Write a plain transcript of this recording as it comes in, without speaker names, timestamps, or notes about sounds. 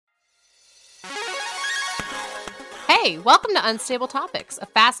Hey, welcome to Unstable Topics, a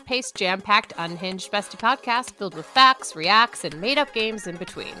fast-paced, jam-packed, unhinged bestie podcast filled with facts, reacts, and made-up games in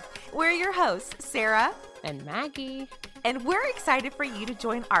between. We're your hosts, Sarah and Maggie. And we're excited for you to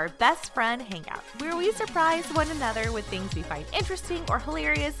join our best friend hangout, where we surprise one another with things we find interesting or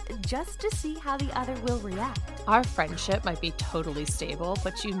hilarious just to see how the other will react. Our friendship might be totally stable,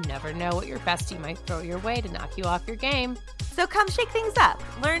 but you never know what your bestie might throw your way to knock you off your game. So come shake things up,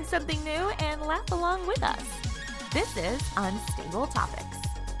 learn something new, and laugh along with us. This is Unstable Topics.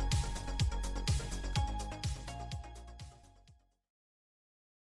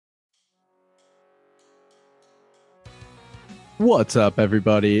 What's up,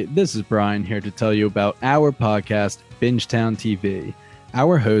 everybody? This is Brian here to tell you about our podcast, Bingetown TV.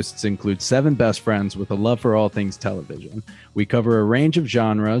 Our hosts include 7 best friends with a love for all things television. We cover a range of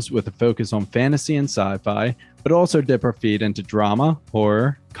genres with a focus on fantasy and sci-fi, but also dip our feet into drama,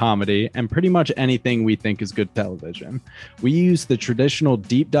 horror, comedy, and pretty much anything we think is good television. We use the traditional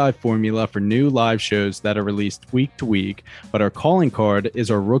deep dive formula for new live shows that are released week to week, but our calling card is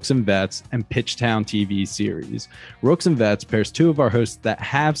our Rooks and Vets and Pitchtown TV series. Rooks and Vets pairs 2 of our hosts that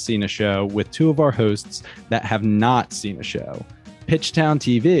have seen a show with 2 of our hosts that have not seen a show. Pitchtown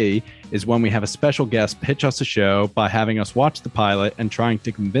TV is when we have a special guest pitch us a show by having us watch the pilot and trying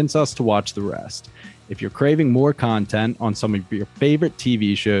to convince us to watch the rest. If you're craving more content on some of your favorite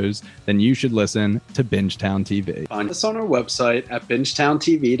TV shows, then you should listen to Bingetown TV. Find us on our website at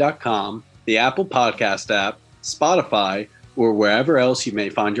bingetowntv.com, the Apple Podcast app, Spotify, or wherever else you may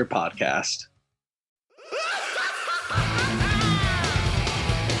find your podcast.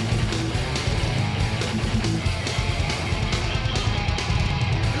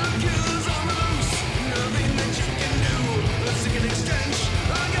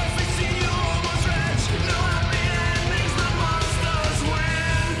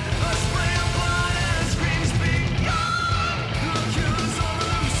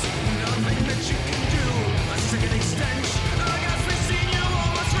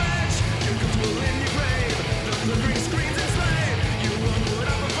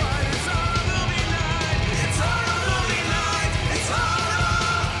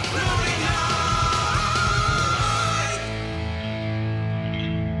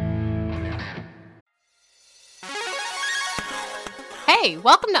 Hey,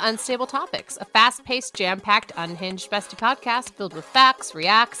 welcome to Unstable Topics, a fast-paced, jam-packed, unhinged bestie podcast filled with facts,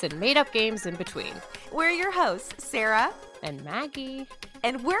 reacts, and made-up games in between. We're your hosts, Sarah and Maggie.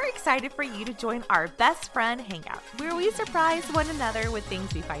 And we're excited for you to join our best friend hangout, where we surprise one another with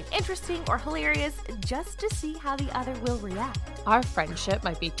things we find interesting or hilarious just to see how the other will react. Our friendship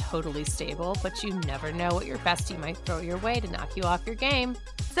might be totally stable, but you never know what your bestie might throw your way to knock you off your game.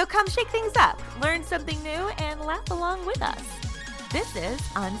 So come shake things up, learn something new, and laugh along with us. This is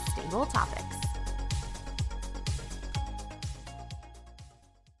Unstable Topics.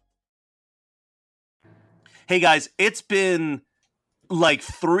 Hey guys, it's been like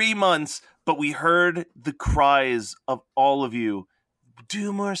 3 months, but we heard the cries of all of you.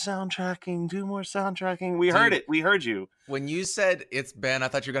 Do more soundtracking, do more soundtracking. We heard it. We heard you. When you said it's been, I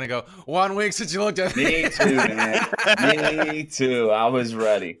thought you were going to go, 1 week since you looked at me. Me too, man. Me too. I was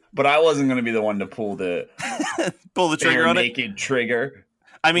ready. But I wasn't going to be the one to pull the trigger on it. Naked trigger.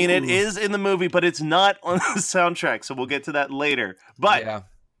 I mean, It is in the movie, but it's not on the soundtrack, so we'll get to that later. But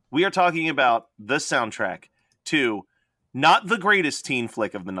We are talking about the soundtrack to not the greatest teen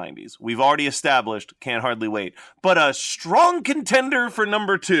flick of the 90s. We've already established, can't hardly wait. But a strong contender for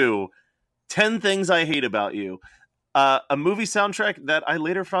number 2, 10 Things I Hate About You. A movie soundtrack that I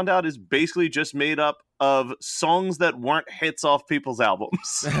later found out is basically just made up of songs that weren't hits off people's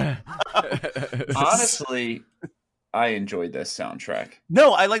albums. Honestly, I enjoyed this soundtrack.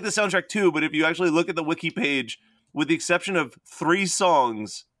 No, I like the soundtrack too, but if you actually look at the wiki page, with the exception of 3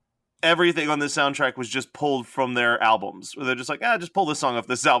 songs, everything on this soundtrack was just pulled from their albums. Where they're just like, just pull this song off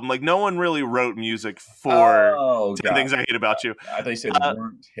this album. Like, no one really wrote music for 10 Things I Hate About You. I thought you said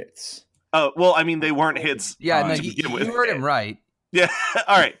weren't hits. Oh, well, I mean, they weren't hits. Yeah, no, you heard him right. Yeah,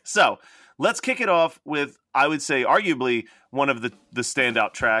 all right. So, let's kick it off with, I would say, arguably, one of the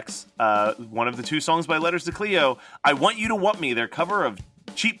standout tracks. One of the 2 songs by Letters to Cleo, I Want You to Want Me, their cover of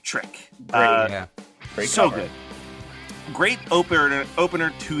Cheap Trick. Great so cover. Good. Great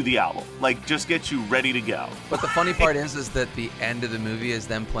opener to the album. Like, just gets you ready to go. But the funny part is that the end of the movie is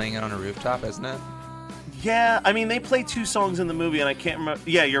them playing it on a rooftop, isn't it? Yeah, I mean, they play 2 songs in the movie, and I can't remember.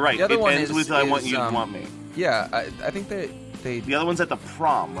 Yeah, you're right. The other it one ends with I Want You to Want Me. Yeah, I think they... The other one's at the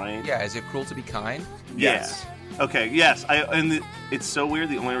prom, right? Yeah, is it Cruel to Be Kind? Yes. Okay, yes. It's so weird.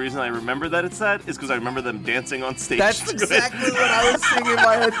 The only reason I remember that it's that is because I remember them dancing on stage. That's exactly what I was singing in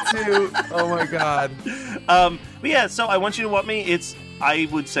my head too. Oh my god. But yeah, so I Want You to Want Me. I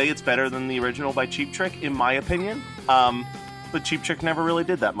would say it's better than the original by Cheap Trick, in my opinion. But Cheap Trick never really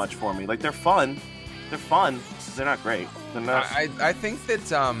did that much for me. Like, they're fun. They're not great. They're not. I think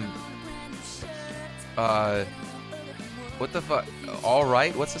that what the fuck? All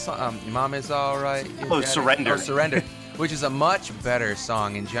Right? What's the song? Mom Is All Right. Surrender. Surrender. Which is a much better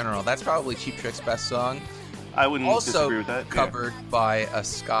song in general. That's probably Cheap Trick's best song. I wouldn't disagree with that. Also covered by a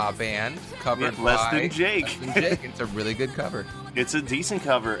ska band. Covered by Less Than Jake. It's a really good cover. It's a decent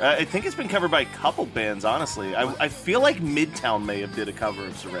cover. I think it's been covered by a couple bands, honestly. I feel like Midtown may have did a cover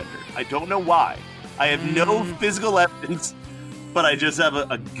of Surrender. I don't know why. I have no physical evidence, but I just have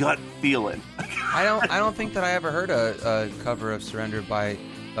a gut feeling. I don't think that I ever heard a cover of Surrender by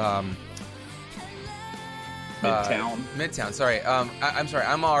Midtown. Midtown. Sorry. I'm sorry.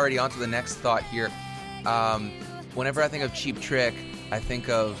 I'm already on to the next thought here. Whenever I think of Cheap Trick, I think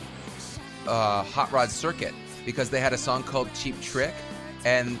of Hot Rod Circuit, because they had a song called Cheap Trick,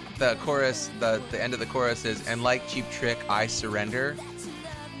 and the chorus, the end of the chorus is, "And like Cheap Trick, I surrender."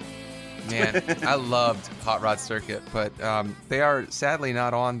 Man, I loved Hot Rod Circuit, but they are sadly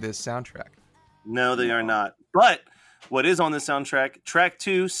not on this soundtrack. No, they are not. But what is on the soundtrack, track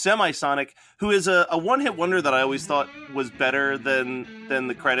 2, Semisonic, who is a one-hit wonder that I always thought was better than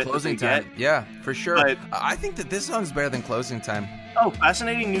the credit Closing that they Time. get. Yeah, for sure. But I think that this song's better than Closing Time. Oh,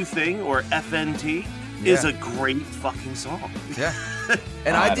 Fascinating New Thing, or FNT, is a great fucking song. Yeah.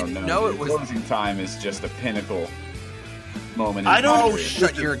 And I didn't know it was... Closing Time is just a pinnacle moment.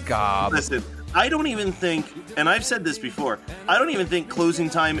 Shut your gob. Listen, I don't even think, and I've said this before, I don't even think Closing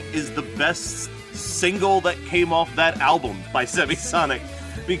Time is the best single that came off that album by Semisonic,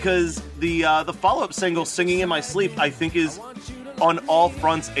 because the follow-up single, Singing in My Sleep, I think is on all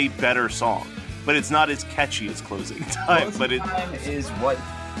fronts a better song, but it's not as catchy as Closing Time. Closing Time is what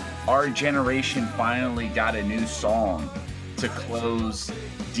our generation finally got a new song to close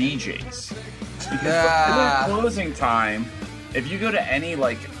DJs. Because before Closing Time, if you go to any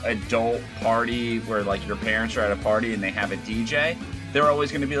like adult party where like your parents are at a party and they have a DJ, they're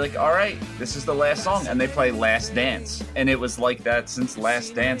always going to be like, all right, this is the last song, and they play Last Dance, and it was like that since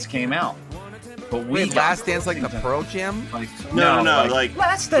Last Dance came out. But Wait, Last Dance like the Pearl Jam? Like, no, like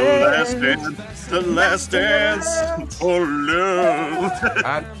Last Dance, the Last Dance for love.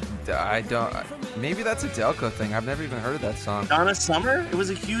 I don't. Maybe that's a Delco thing. I've never even heard of that song. Donna Summer? It was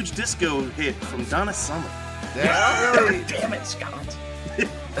a huge disco hit from Donna Summer. Yeah, really. Damn it, Scott.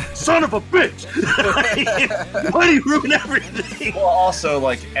 Son of a bitch! Why do you ruin everything? Well, also,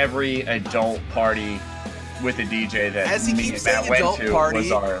 like every adult party with a DJ that As he me keeps and Matt saying went adult to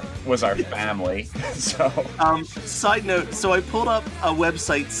party. was our family. So, Side note, so I pulled up a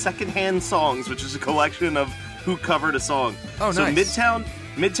website, Secondhand Songs, which is a collection of who covered a song. Oh, so nice.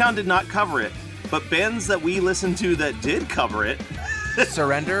 Midtown did not cover it, but bands that we listened to that did cover it...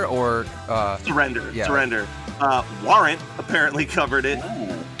 Surrender or... Surrender. Yeah. Surrender. Warrant apparently covered it.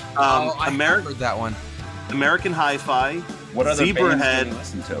 I heard that one. American Hi-Fi. what other Zebrahead,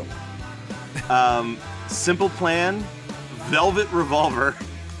 bands did you listen to? Simple Plan, Velvet Revolver,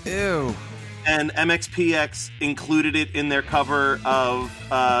 Ew. and MXPX included it in their cover of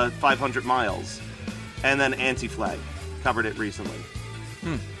 500 Miles. And then Anti-Flag covered it recently.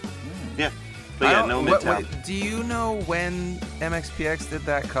 Yeah. But yeah, no Midtown. Do you know when MXPX did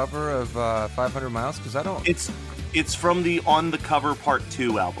that cover of 500 Miles? Because I don't... It's from the On the Cover Part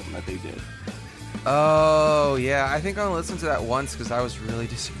 2 album that they did. Oh, yeah. I think I listened to that once because I was really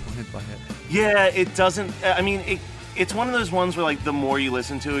disappointed by it. Yeah, it doesn't... I mean, it's one of those ones where, like, the more you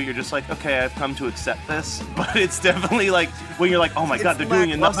listen to it, you're just like, okay, I've come to accept this. But it's definitely, like, when you're like, oh my god, they're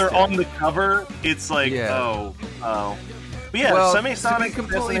doing another On the Cover, it's like, oh. But yeah, well, Semisonic... to be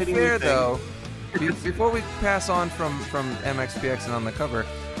completely fair, though, before we pass on from MXPX and On the Cover,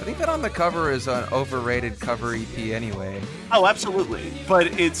 I think that On the Cover is an overrated cover EP anyway. Oh, absolutely. But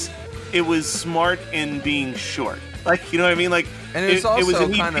it was smart in being short. Like, you know what I mean? Like, and it was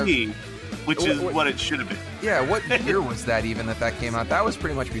an kind EP, of, which is what it should have been. Yeah, what year was that even that came out? That was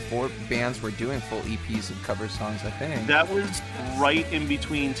pretty much before bands were doing full EPs of cover songs, I think. That was right in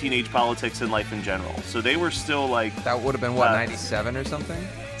between Teenage Politics and Life in General. So they were still like... That would have been, what, 97 or something?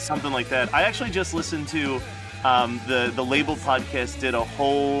 Something like that. I actually just listened to... the Label podcast did a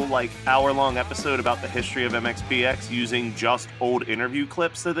whole like hour-long episode about the history of MXPX using just old interview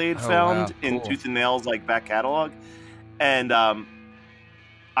clips that they had found in Tooth and Nail's like back catalog, and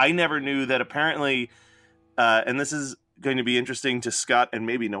I never knew that apparently, and this is going to be interesting to Scott and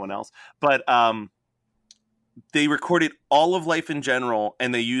maybe no one else, but they recorded all of Life in General,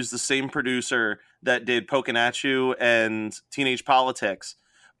 and they used the same producer that did Pokin' At You and Teenage Politics.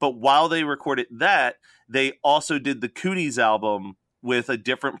 But while they recorded that, they also did the Cooties album with a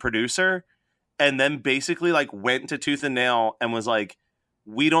different producer, and then basically like went to tooth and nail and was like,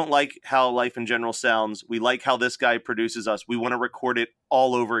 we don't like how Life in General sounds. We like how this guy produces us. We want to record it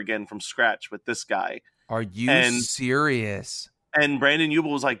all over again from scratch with this guy. Are you serious? And Brandon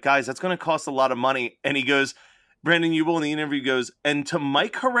Ubel was like, guys, that's going to cost a lot of money. And he goes, Brandon Ubel in the interview goes, and to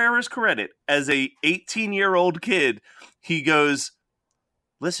Mike Herrera's credit, as a 18-year-old kid, he goes,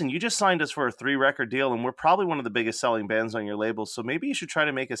 listen, you just signed us for a 3-record deal, and we're probably one of the biggest selling bands on your label, so maybe you should try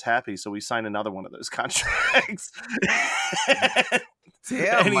to make us happy. So we signed another one of those contracts.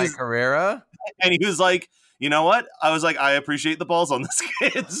 Damn, Mike Herrera. And he was like, you know what? I was like, I appreciate the balls on this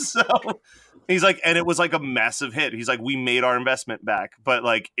kid. So he's like, and it was like a massive hit. He's like, we made our investment back, but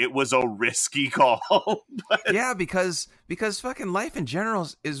like it was a risky call. But... yeah, because fucking Life in General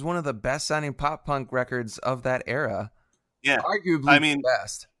is one of the best sounding pop punk records of that era. Yeah, arguably the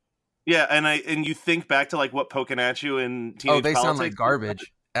best. Yeah, and you think back to like what Pokin' At You and Teenage Politics sound like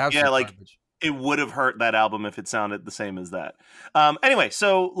garbage. Absolutely, yeah, like garbage. It would have hurt that album if it sounded the same as that. Anyway,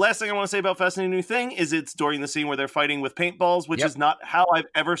 so last thing I want to say about Fascinating New Thing is it's during the scene where they're fighting with paintballs, which is not how I've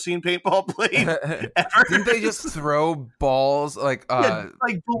ever seen paintball played. Ever. Didn't they just throw balls like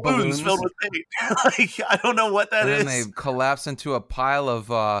balloons filled with paint? Like I don't know what that is. And they collapse into a pile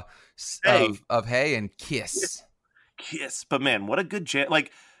of hay and kiss. Kiss, but man, what a good jam!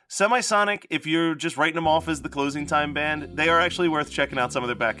 Like Semisonic, if you're just writing them off as the closing time band, they are actually worth checking out some of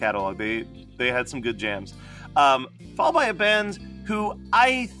their back catalog. They had some good jams. Followed by a band who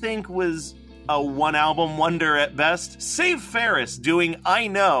I think was a one-album wonder at best, Save Ferris doing I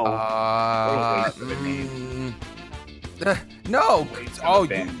Know. No! Oh,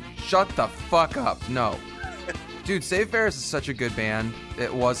 you shut the fuck up. No. Dude, Save Ferris is such a good band.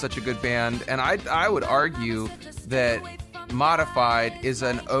 It was such a good band. And I would argue that Modified is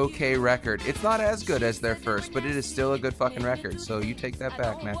an okay record. It's not as good as their first, but it is still a good fucking record. So you take that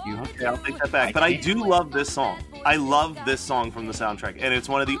back, Matthew. Okay, I'll take that back. But I do love this song. I love this song from the soundtrack. And it's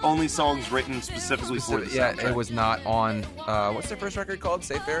one of the only songs written specifically for the soundtrack. Yeah, it was not on, what's their first record called?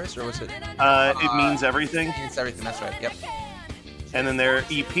 Save Ferris? Or was it? It Means Everything. It Means Everything, that's right. Yep. And then their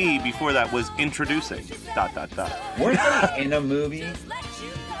EP before that was Introducing, ... Weren't they in a movie?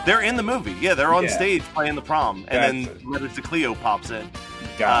 They're in the movie. Yeah, they're on stage playing the prom. And then Letters to Cleo pops in.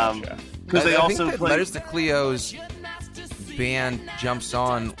 Gotcha. Because they also think that Letters to Cleo's band jumps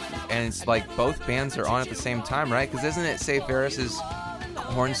on, and it's like both bands are on at the same time, right? Because isn't it Save Ferris's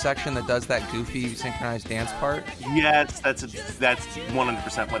horn section that does that goofy synchronized dance part? Yes, that's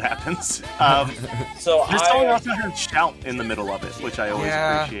 100% what happens. So this song also has shout in the middle of it, which I always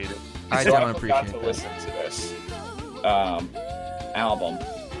appreciated. I don't appreciate to listen to this album,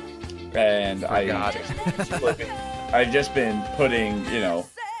 and I've just been putting,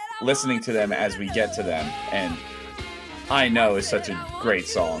 listening to them as we get to them, and I Know is such a great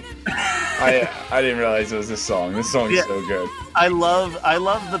song. I didn't realize it was this song. This song is so good. I love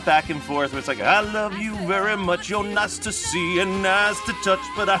the back and forth where it's like, I love you very much, you're nice to see and nice to touch,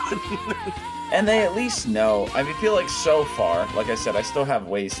 but I wouldn't. And they at least know. I feel like so far, like I said, I still have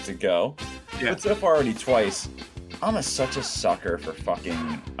ways to go. Yeah. But so far already twice, I'm such a sucker for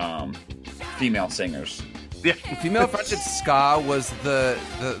fucking female singers. Yeah. Female fronted ska was the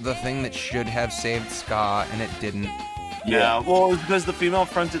thing that should have saved ska, and it didn't. Yeah, well, because the female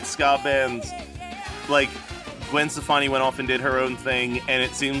fronted ska bands, like Gwen Stefani went off and did her own thing, and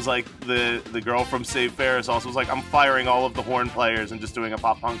it seems like the girl from Save Ferris also was like, I'm firing all of the horn players and just doing a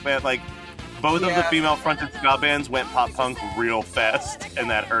pop punk band. Like, both of the female fronted ska bands went pop punk real fast, and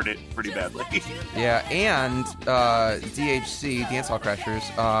that hurt it pretty badly. Yeah, and DHC, Dance Hall Crashers,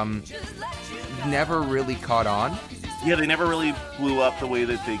 never really caught on. Yeah, they never really blew up the way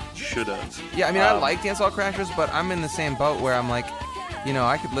that they should have. Yeah, I mean, I like Dance Hall Crashers, but I'm in the same boat where I'm like,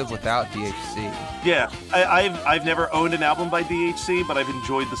 I could live without DHC. Yeah, I've never owned an album by DHC, but I've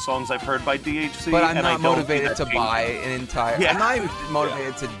enjoyed the songs I've heard by DHC. But I'm not motivated to buy an entire... Yeah. I'm not even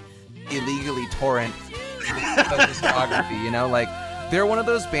motivated to illegally torrent the discography, Like, they're one of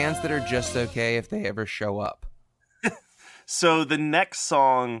those bands that are just okay if they ever show up. So the next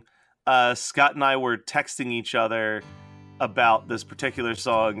song... Scott and I were texting each other about this particular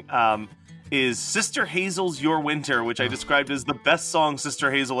song, is Sister Hazel's Your Winter, which I described as the best song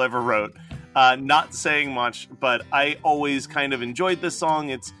Sister Hazel ever wrote. Not saying much, but I always kind of enjoyed this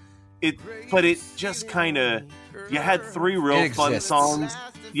song. But it just kind of, you had three real fun songs.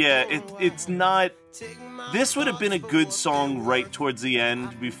 Yeah, it's not this would have been a good song right towards the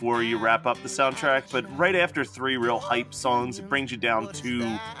end before you wrap up the soundtrack, but right after 3 real hype songs, it brings you down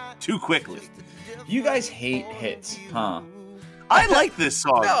too quickly. You guys hate hits, huh? I like this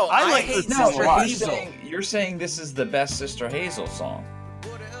song. No, I like this No, song. you're saying this is the best Sister Hazel song.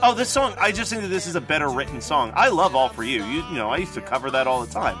 Oh, this song, I just think that this is a better written song. I love All For You. You know, I used to cover that all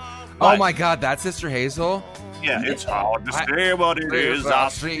the time. Oh my God, that's Sister Hazel? Yeah, it's hard to say what it is I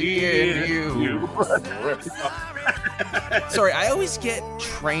see in you. Sorry, I always get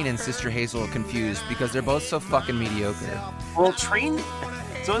Train and Sister Hazel confused because they're both so fucking mediocre. Well, Train...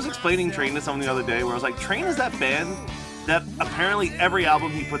 So I was explaining Train to someone the other day where I was like, Train is that band that apparently every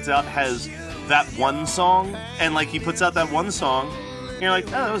album he puts out has that one song, and like he puts out that one song, and you're like,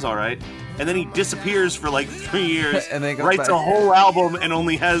 oh, that was all right. And then he disappears for like 3 years, and then writes a whole album and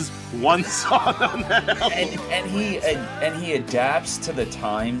only has one song on that album. And he adapts to the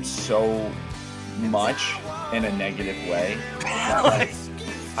times so much in a negative way. Like,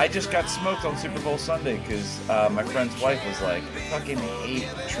 I just got smoked on Super Bowl Sunday because my friend's wife was like, I fucking hate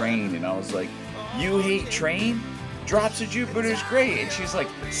Train. And I was like, you hate Train? Drops of Jupiter's great. And she's like,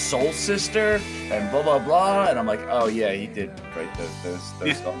 Soul Sister and blah, blah, blah. And I'm like, oh, yeah, he did write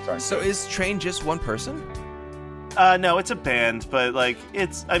those songs. Aren't So good. is Train just one person? No, it's a band, but like,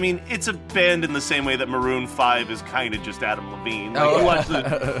 it's a band in the same way that Maroon 5 is kind of just Adam Levine. Like, you watch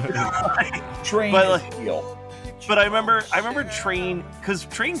the, Train but, is like, real. But I remember Train, because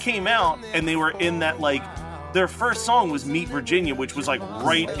Train came out and they were in that, like, their first song was Meet Virginia, which was like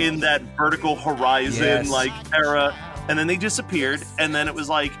right in that Vertical Horizon like era, and then they disappeared, and then it was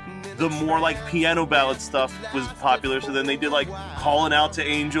like the more like piano ballad stuff was popular, so then they did like Calling Out to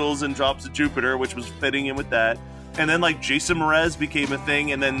Angels and Drops of Jupiter, which was fitting in with that. And then like Jason Mraz became a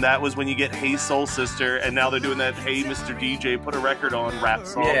thing, and then that was when you get Hey Soul Sister, and now they're doing that Hey Mr. DJ Put a Record On rap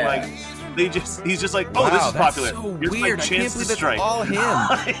song. Like he's just like, oh, wow, this is that's popular. So Here's weird. my I chance can't believe to strike. that's all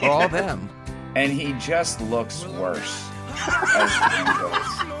him or all them. And he just looks worse as time goes.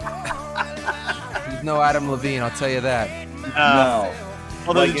 He's no Adam Levine, I'll tell you that. No.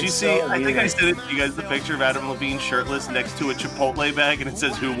 Although, Like, did you it's see, so I think weird. I sent it to you guys, the picture of Adam Levine shirtless next to a Chipotle bag, and it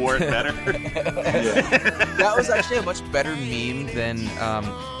says, who wore it better? That was actually a much better meme than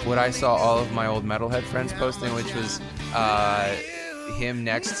what I saw all of my old metalhead friends posting, which was him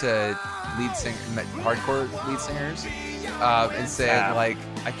next to hardcore lead singers, and saying like,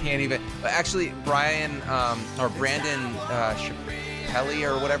 I can't even. Actually, Brandon Shapelli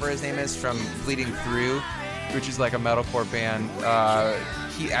or whatever his name is from Bleeding Through, which is like a metalcore band.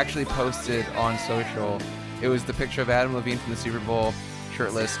 He actually posted on social. It was the picture of Adam Levine from the Super Bowl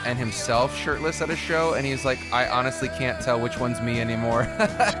shirtless and himself shirtless at a show, and he's like, I honestly can't tell which one's me anymore. All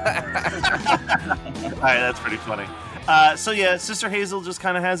right, that's pretty funny. So yeah, Sister Hazel just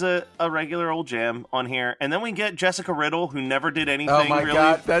kind of has a regular old jam on here, and then we get Jessica Riddle, who never did anything. Oh my really.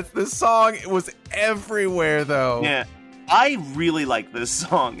 God, that's the song. It was everywhere though. Yeah, I really like this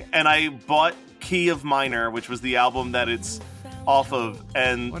song, and I bought Key of Minor, which was the album that it's off of,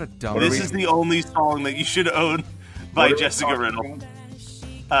 and What a dumb. this is the only song that you should own by What are we Jessica talking Riddle.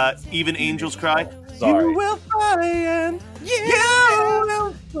 about? Even Angels Cry. Sorry. You will fly and you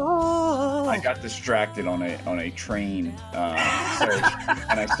will fall. I got distracted on a train search,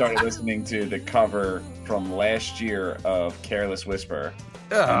 and I started listening to the cover from last year of Careless Whisper,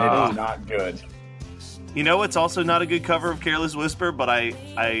 and it is not good. You know what's also not a good cover of Careless Whisper, but I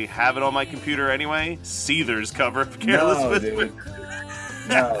have it on my computer anyway? Seether's cover of Careless No, Whisper. dude.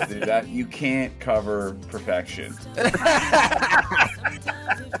 No, dude, that you can't cover perfection.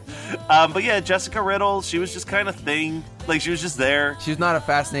 But yeah, Jessica Riddle, she was just kind of thing. Like, she was just there. She's not a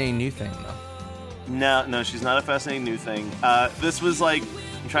fascinating new thing though. No, she's not a fascinating new thing. This was like,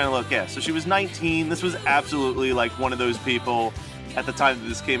 I'm trying to look, yeah. So she was 19. This was absolutely like one of those people at the time that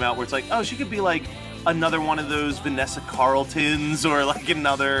this came out where it's like, oh, she could be like another one of those Vanessa Carltons or like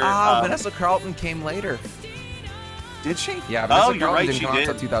another. Vanessa Carlton came later. Did she? Yeah, Vanessa Oh, you're Carlton right, didn't she come out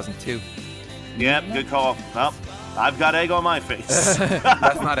until did. 2002. Yep, good call. Well, I've got egg on my face.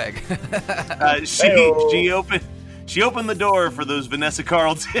 That's not egg. She opened the door for those Vanessa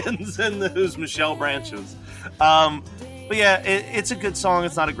Carltons and those Michelle Branches. But yeah, it's a good song.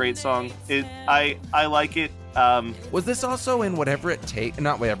 It's not a great song. I like it. Was this also in Whatever It Takes?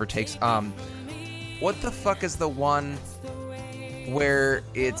 Not Whatever It Takes. What the fuck is the one where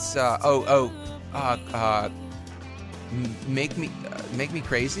it's Make Me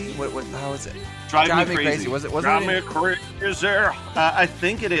Crazy? What? How is it? Drive Me Crazy. Was it? Drive Me Crazy. I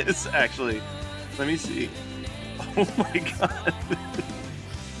think it is actually. Let me see. Oh my god.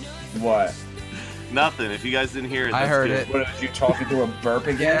 What? Nothing. If you guys didn't hear it, I heard good. it. What, are you talking through a burp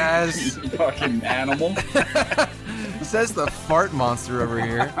again? Yes. You fucking animal. Says the fart monster over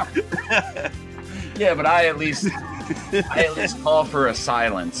here. Yeah, but I at least call for a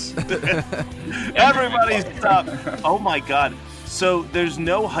silence. Everybody stop. Oh my god. So there's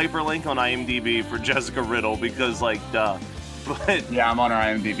no hyperlink on IMDb for Jessica Riddle because, like, duh. But yeah, I'm on our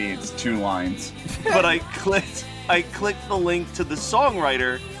IMDb. It's 2 lines. But I clicked the link to the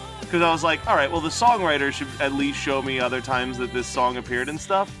songwriter because I was like, all right, well, the songwriter should at least show me other times that this song appeared and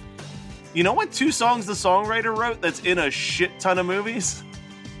stuff. You know what 2 songs the songwriter wrote that's in a shit ton of movies?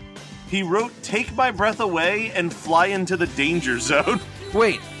 He wrote Take My Breath Away and Fly Into the Danger Zone.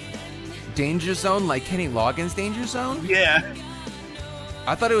 Wait, Danger Zone like Kenny Loggins' Danger Zone? Yeah.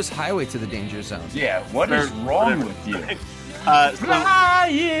 I thought it was Highway to the Danger Zone. Yeah, what is wrong with you? Fly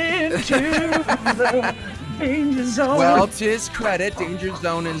into the Danger Zone. Well, to his credit, Danger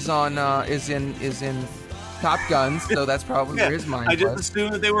Zone is on is in Top Gun, so that's probably where his mind was. I just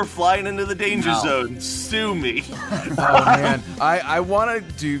assumed that they were flying into the danger zone. Sue me. Oh man, I want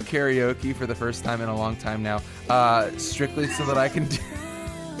to do karaoke for the first time in a long time now, strictly so that I can do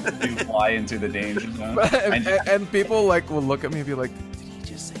fly into the danger zone. and people like will look at me and be like, "Did he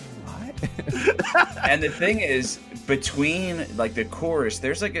just say what?" And the thing is, between like the chorus,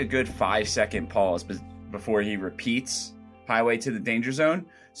 there's like a good 5-second pause before he repeats "Highway to the Danger Zone."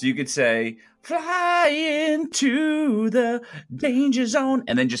 So you could say, "Fly into the danger zone,"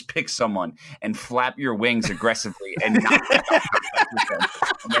 and then just pick someone and flap your wings aggressively and knock it out,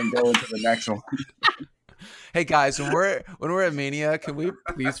 and then go into the next one. Hey guys, when we're at Mania, can we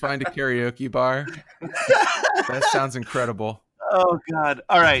please find a karaoke bar? That sounds incredible. Oh God!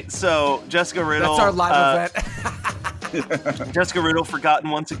 All right, so Jessica Riddle. That's our live event. Jessica Riddle forgotten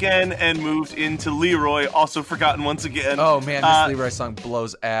once again and moved into Leroy, also forgotten once again. Oh man, this Leroy song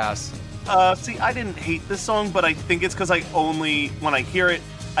blows ass. See, I didn't hate this song, but I think it's because when I hear it,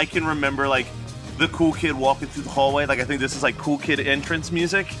 I can remember like the cool kid walking through the hallway. Like I think this is like cool kid entrance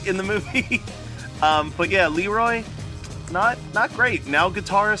music in the movie. But yeah, Leroy, not great. Now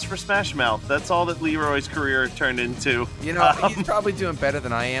guitarist for Smash Mouth. That's all that Leroy's career turned into. You know, he's probably doing better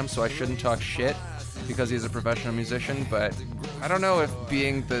than I am, so I shouldn't talk shit because he's a professional musician. But I don't know if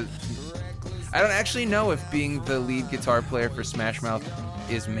being the lead guitar player for Smash Mouth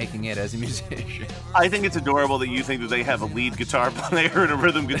is making it as a musician. I think it's adorable that you think that they have a lead guitar player and a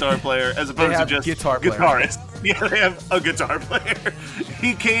rhythm guitar player as opposed to just guitarist. Yeah, they have a guitar player.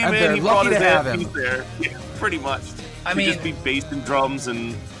 He came in, he brought his amp, he's there. Yeah, pretty much. I mean, just be bass and drums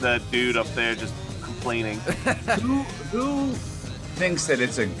and that dude up there just complaining. Who thinks that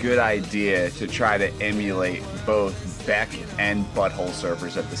it's a good idea to try to emulate both Beck and Butthole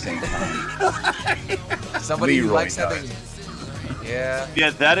Surfers at the same time? Somebody who likes having. Yeah.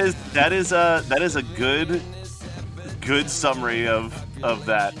 Yeah, that is a good summary of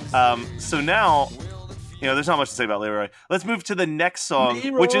that. So now, you know, there's not much to say about Leroy. Let's move to the next song,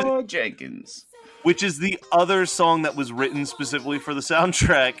 which is the other song that was written specifically for the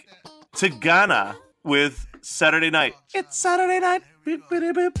soundtrack, Tagana with Saturday Night. It's Saturday night.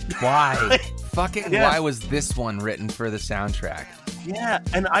 Why? Why was this one written for the soundtrack? Yeah,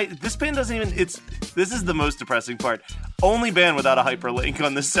 and this band doesn't even. This is the most depressing part. Only band without a hyperlink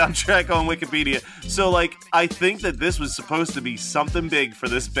on this soundtrack on Wikipedia. So, like, I think that this was supposed to be something big for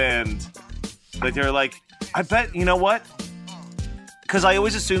this band. Like, they were like, I bet, you know what? Because I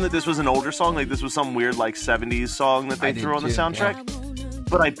always assumed that this was an older song. Like, this was some weird, like, 70s song that they threw on the soundtrack. Yeah.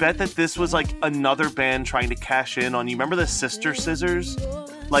 But I bet that this was, like, another band trying to cash in on, you remember the Sister Scissors?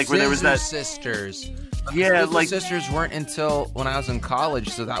 Like, where there was that... Sisters. Yeah, like... Sisters weren't until when I was in college,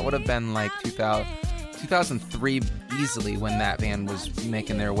 so that would have been, like, 2003 easily when that band was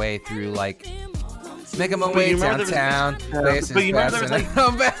making their way through, like... Making my way downtown. But you remember there was, like...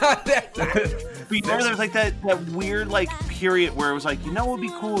 But you remember there was like that weird like period where it was like, you know what would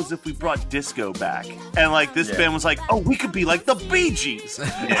be cool is if we brought disco back. And like this band was like, oh, we could be like the Bee Gees.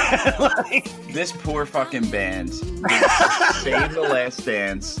 This poor fucking band Save the Last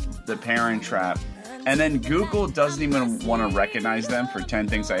Dance, The Parent Trap, and then Google doesn't even want to recognize them for 10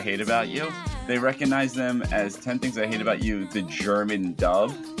 Things I Hate About You. They recognize them as 10 Things I Hate About You, the German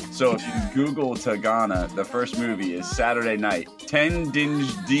dub. So if you Google Tagana, the first movie is Saturday Night. 10 Dinge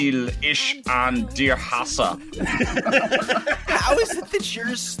Deal Ish an dir Hasse. How is it that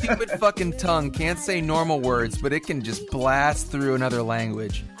your stupid fucking tongue can't say normal words, but it can just blast through another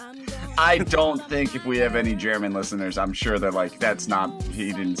language? I don't think if we have any German listeners, I'm sure they're like, that's not,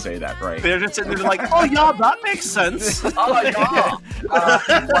 he didn't say that right. They're just sitting there like, oh yeah, that makes sense. Oh yeah.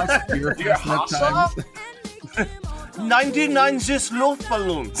 Dir Hasse? 99 just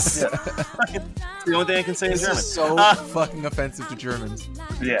Luftballons. It's the only thing I can say in German. This is so fucking offensive to Germans.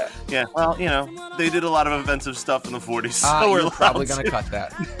 Yeah. Yeah, well, they did a lot of offensive stuff in the 40s, so we're probably going to cut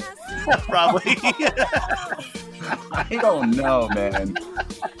that. Probably. I don't know, man.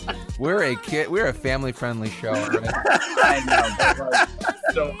 We're a family-friendly show, right? I know.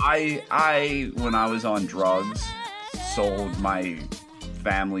 So I, when I was on drugs, sold my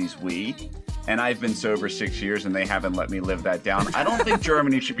family's weed. And I've been sober 6 years, and they haven't let me live that down. I don't think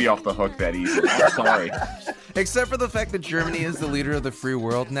Germany should be off the hook that easily. I'm sorry. Except for the fact that Germany is the leader of the free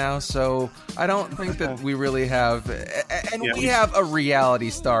world now, so I don't think that we really have... And we have a reality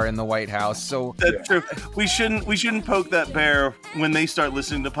star in the White House, so... That's true. We shouldn't poke that bear when they start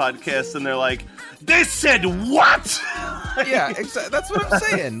listening to podcasts, and they're like, they said what? Yeah, that's what I'm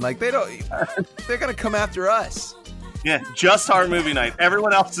saying. Like, they're going to come after us. Yeah, just our movie night.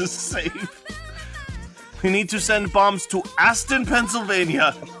 Everyone else is safe. We need to send bombs to Aston,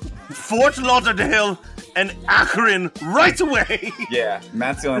 Pennsylvania, Fort Lauderdale, and Akron right away. Yeah,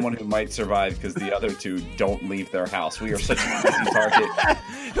 Matt's the only one who might survive because the other two don't leave their house. We are such an easy target.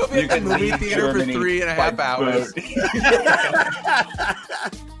 He'll be at the movie theater for 3.5 hours.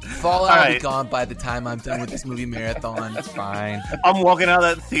 Fallout will be gone by the time I'm done with this movie marathon. It's fine. I'm walking out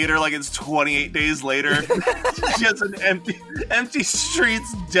of that theater like it's 28 days later. Just an empty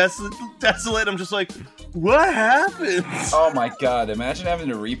streets, desolate. I'm just like, what happened? Oh my god, imagine having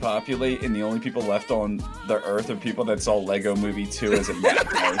to repopulate and the only people left on the earth are people that saw Lego Movie 2 as a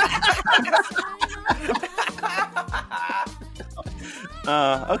matinee.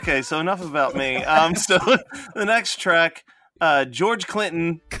 Okay, so enough about me. So the next track, George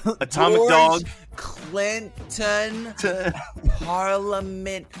Clinton, Atomic Dog. Clinton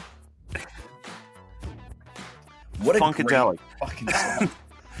Parliament. What a Funkadelic. Great fucking song.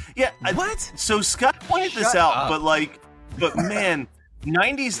 Yeah. What? So Scott pointed this out, but man,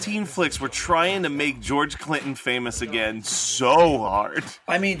 90s teen flicks were trying to make George Clinton famous again so hard.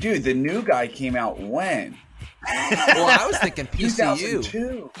 I mean, dude, the new guy came out when? Well, I was thinking PCU.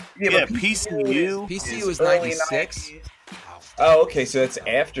 2002. Yeah, PCU. PCU was 96. Oh, okay, so that's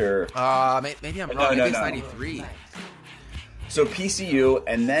after. Maybe I'm wrong. Maybe it's 93. So PCU,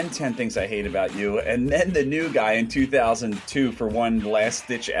 and then 10 Things I Hate About You, and then the new guy in 2002 for one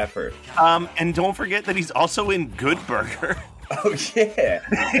last-ditch effort. And don't forget that he's also in Good Burger. Oh, yeah.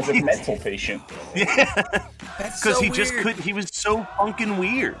 As a mental patient. Yeah. That's Because so he weird. just couldn't. He was so funkin'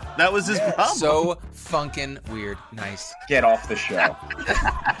 weird. That was his problem. So funkin' weird. Nice. Get off the show.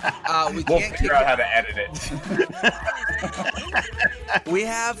 We'll figure out how to edit it. We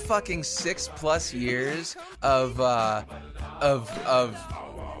have fucking 6+ years of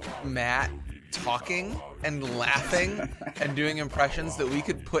Matt talking and laughing and doing impressions that we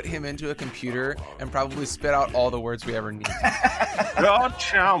could put him into a computer and probably spit out all the words we ever need. It'll be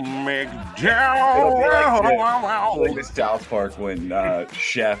like the South Park when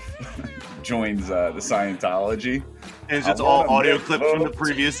Chef joins the Scientology. And it's just all audio clips from the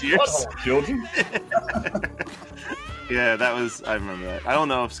previous years. Children? Yeah, that was. I remember that. I don't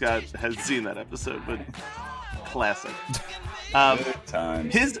know if Scott has seen that episode, but classic. Good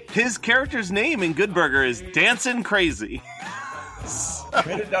times. His character's name in Good Burger is Dancin' Crazy.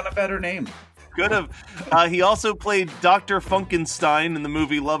 Could have done a better name. Could have. He also played Dr. Funkenstein in the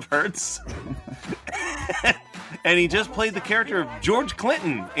movie Love Hurts. And he just played the character of George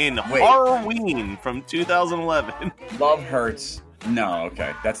Clinton in Halloween from 2011. Love Hurts. No,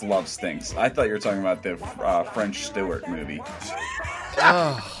 okay. That's Love Stinks. I thought you were talking about the French Stewart movie.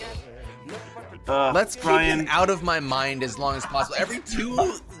 Let's keep it out of my mind as long as possible. Every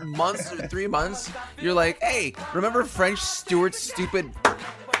 2 months or 3 months, you're like, hey, remember French Stewart's stupid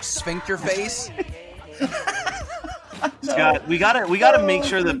sphincter face? Scott, we gotta make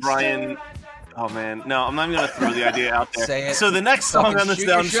sure that Brian. Oh man, no, I'm not even gonna throw the idea out there. Say it. So the next song on the Shoot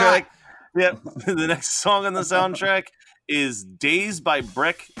your soundtrack, shot. the next song on the soundtrack is "Days" by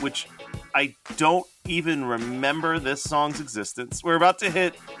Brick, which I don't even remember this song's existence. We're about to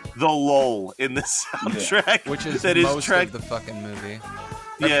hit the lull in this soundtrack, Which is that most track, of the fucking movie.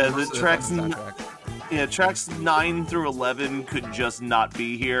 yeah, Most the of the tracks. fucking soundtrack. Yeah, tracks 9 through 11 could just not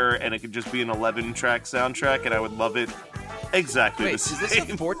be here, and it could just be an 11-track soundtrack, and I would love it exactly Wait, the is same.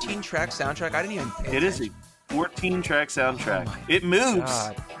 this a 14-track soundtrack? I didn't even pay It is a 14-track soundtrack. It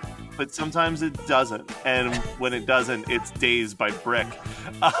moves, but sometimes it doesn't, and when it doesn't, it's Days by Brick.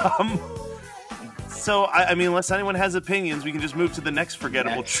 So, I mean, unless anyone has opinions, we can just move to the next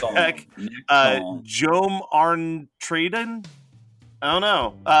forgettable track. Jome Arntraden? I don't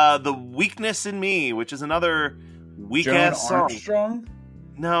know. The Weakness in Me, which is another weak-ass song. Armstrong?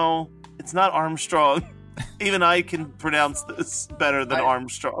 No, it's not Armstrong. Even I can pronounce this better than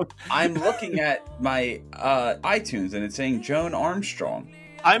Armstrong. I'm looking at my iTunes and it's saying Joan Armstrong.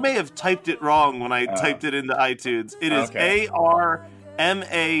 I may have typed it wrong when I typed it into iTunes. It is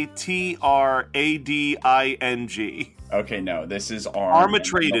ARMATRADING. Okay, no, this is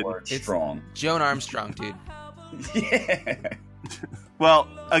Arbitrated. Strong. Joan Armstrong, dude. Yeah. Well,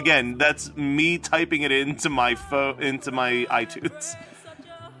 again, that's me typing it into my iTunes.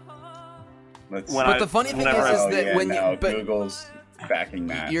 But the funny thing is that Google's backing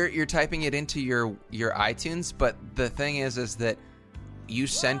that. You're typing it into your iTunes, but the thing is that you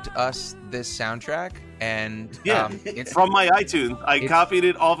sent us this soundtrack, and it's from my iTunes. I copied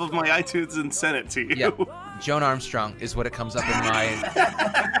it off of my iTunes and sent it to you. Yeah, Joan Armstrong is what it comes up in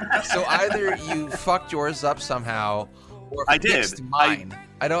my. So either you fucked yours up somehow, or I fixed did. Mine.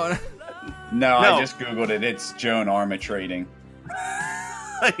 I don't. No, I just Googled it. It's Joan Armatrading.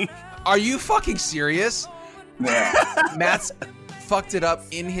 Are you fucking serious? Yeah. Matt's fucked it up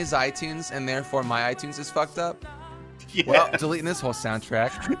in his iTunes, and therefore my iTunes is fucked up? Yeah. Well, deleting this whole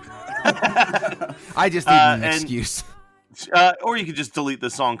soundtrack. I just need an excuse. Or you could just delete the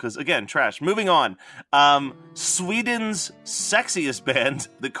song, because, again, trash. Moving on. Sweden's sexiest band,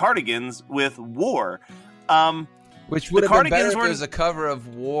 the Cardigans, with War. Which would have been better if it was a cover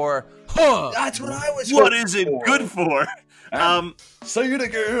of War. Huh. That's what I was What is it good for? Say it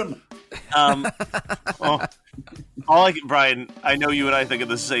again. Brian, I know you and I think of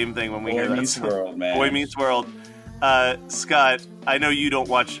the same thing when we hear that. Boy Meets World, man. Boy Meets World. Scott, I know you don't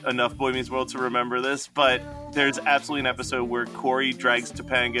watch enough Boy Meets World to remember this, but there's absolutely an episode where Corey drags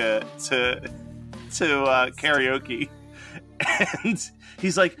Topanga to karaoke, and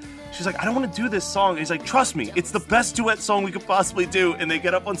she's like, I don't want to do this song. And he's like, trust me, it's the best duet song we could possibly do. And they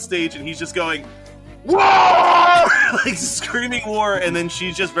get up on stage, and he's just going, "War!" like screaming war, and then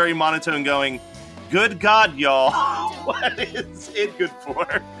she's just very monotone going, "Good God, y'all, what is it good for?"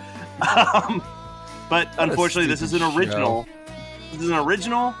 But unfortunately, this is an original. This is an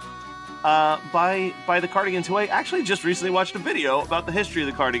original by the Cardigans, who I actually just recently watched a video about the history of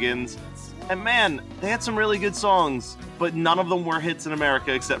the Cardigans. And man, they had some really good songs, but none of them were hits in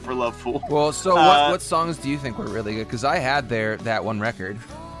America except for Love Fool. Well, so what songs do you think were really good? Because I had that one record.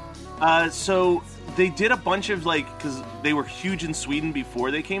 So they did a bunch of, because they were huge in Sweden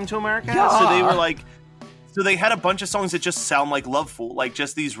before they came to America. Yeah. So they were so they had a bunch of songs that just sound like Love Fool,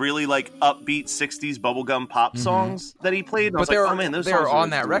 just these really upbeat 60s bubblegum pop songs that he played. And But I was oh man, those they songs were on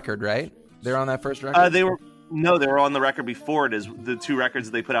that record, right? They were on that first record? They were on the record before it, is the two records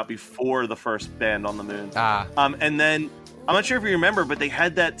that they put out before the first Band on the Moon. And then, I'm not sure if you remember, but they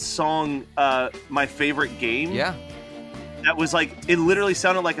had that song, My Favorite Game. Yeah. That was it literally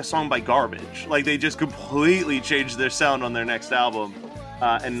sounded like a song by Garbage. They just completely changed their sound on their next album,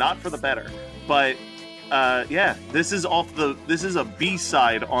 and not for the better. But this is a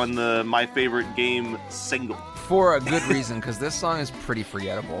B-side on the My Favorite Game single. For a good reason, because this song is pretty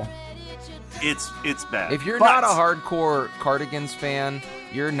forgettable. It's bad. If you're not a hardcore Cardigans fan,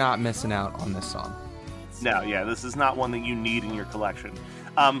 you're not missing out on this song. No, this is not one that you need in your collection.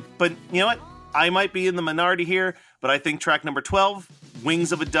 But you know what? I might be in the minority here, but I think track number 12,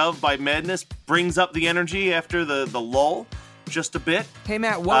 Wings of a Dove by Madness, brings up the energy after the lull just a bit. Hey,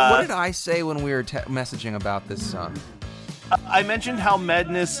 Matt, what did I say when we were messaging about this song? I mentioned how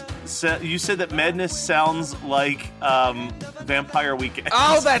Madness... you said that Madness sounds like Vampire Weekend.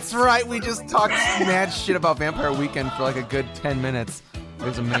 Oh, that's right. We just talked mad shit about Vampire Weekend for a good 10 minutes. It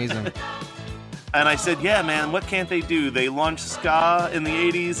was amazing. And I said, yeah, man, what can't they do? They launched ska in the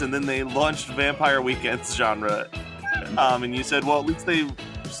 80s, and then they launched Vampire Weekend's genre. And you said, well, at least they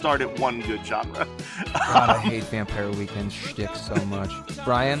started one good genre. God, I hate Vampire Weekend shtick so much.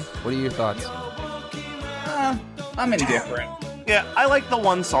 Brian, what are your thoughts? I'm indifferent. Yeah, I like the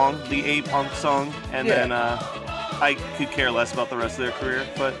one song, the A-Punk song, and then I could care less about the rest of their career,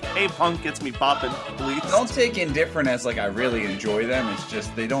 but A-Punk gets me bopping, please. Don't take indifferent as I really enjoy them. It's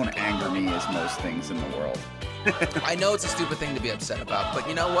just they don't anger me as most things in the world. I know it's a stupid thing to be upset about, but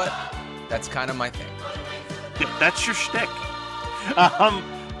you know what? That's kind of my thing. Yeah, that's your shtick.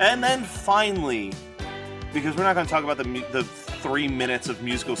 And then finally, because we're not going to talk about the 3 minutes of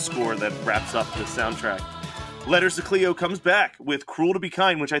musical score that wraps up the soundtrack, Letters to Cleo comes back with Cruel to Be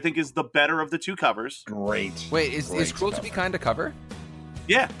Kind, which I think is the better of the two covers. Great. Wait, is Cruel to Be Kind a cover?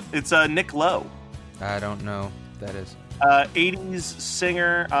 Yeah, it's Nick Lowe. I don't know what that is. 80s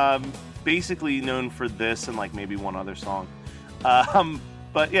singer, basically known for this and maybe one other song.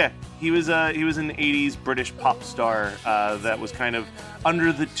 But yeah, he was an 80s British pop star that was kind of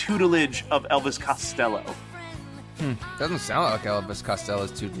under the tutelage of Elvis Costello. Doesn't sound like Elvis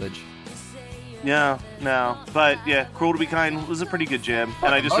Costello's tutelage. Yeah, no. But yeah, Cruel to Be Kind was a pretty good jam.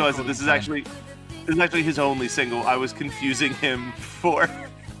 And I just realized that this is actually his only single. I was confusing him for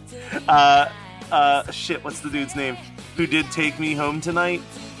shit, what's the dude's name? Who did Take Me Home Tonight?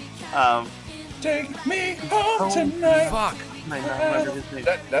 Take me home tonight. Fuck. I not remember his name.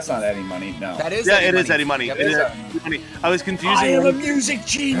 That's not Eddie Money, no. That is Yeah, Eddie it Money. is Eddie Money. Yep, It is Eddie Money. I was confusing I am a him. music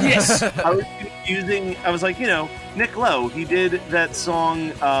genius. I was confusing. I was like, Nick Lowe. He did that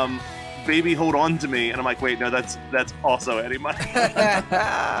song, "Baby Hold On to Me," and I'm like, wait, no, that's also Eddie Money.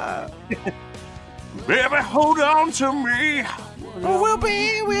 Baby, hold on to me. We'll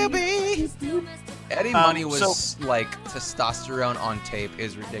be. Eddie Money was like testosterone on tape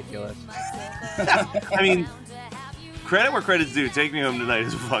is ridiculous. I mean, credit where credit's due. Take Me Home Tonight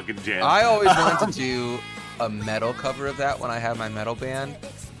is a fucking jam. I always wanted to do a metal cover of that when I had my metal band,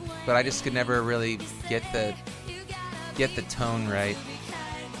 but I just could never really get the tone right.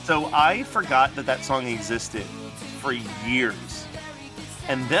 So I forgot that song existed for years.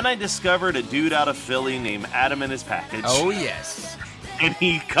 And then I discovered a dude out of Philly named Adam and His Package. Oh, yes. And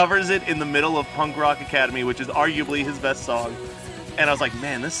he covers it in the middle of Punk Rock Academy, which is arguably his best song. And I was like,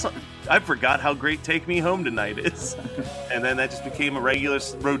 man, this song, I forgot how great Take Me Home Tonight is. And then that just became a regular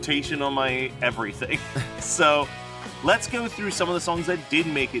rotation on my everything. So let's go through some of the songs that did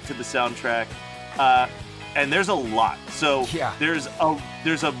make it to the soundtrack. And there's a lot. So yeah. There's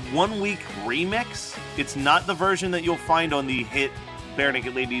a 1 week remix. It's not the version that you'll find on the hit Bare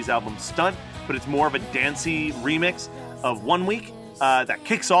Naked Ladies album Stunt, but it's more of a dancey remix of 1 week that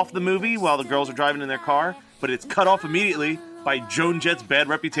kicks off the movie while the girls are driving in their car, but it's cut off immediately by Joan Jett's Bad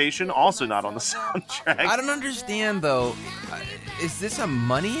Reputation, also not on the soundtrack. I don't understand, though. Is this a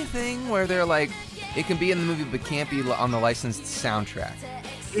money thing where they're like, it can be in the movie but can't be on the licensed soundtrack?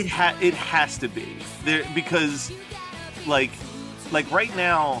 It has to be there because, like right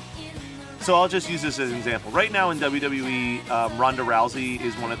now. So I'll just use this as an example. Right now in WWE, Ronda Rousey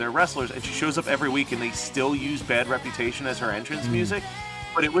is one of their wrestlers, and she shows up every week, and they still use Bad Reputation as her entrance music.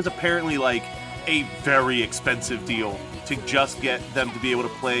 But it was apparently like a very expensive deal to just get them to be able to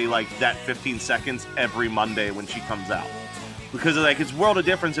play like that 15 seconds every Monday when she comes out. Because like it's world of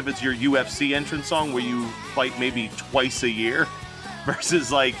difference if it's your UFC entrance song where you fight maybe twice a year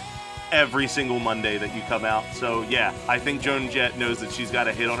versus like every single Monday that you come out. So yeah, I think Joan Jett knows that she's got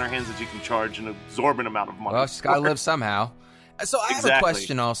a hit on her hands that she can charge an exorbitant amount of money. Well, she's got to live somehow. So I have a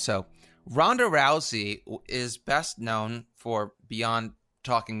question also. Ronda Rousey is best known for, beyond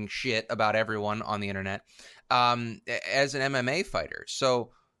talking shit about everyone on the internet, as an MMA fighter.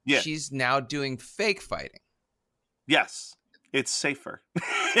 So she's now doing fake fighting. Yes, it's safer.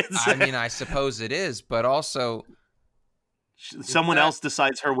 I mean, I suppose it is, but also someone else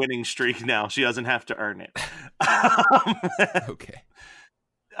decides her winning streak now. She doesn't have to earn it. Okay.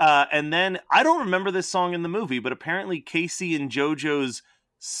 And then, I don't remember this song in the movie, but apparently Casey and JoJo's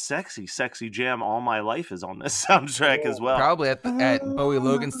Sexy, Sexy Jam All My Life is on this soundtrack as well. Probably at Bowie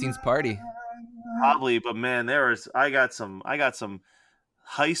Loganstein's party. Probably, but man, I got some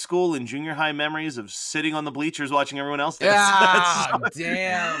high school and junior high memories of sitting on the bleachers watching everyone else dance. Ah,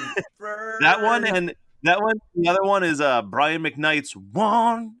 damn. That one, the other one is Brian McKnight's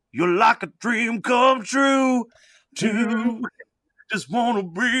One, You're Like a Dream Come True. Two, just wanna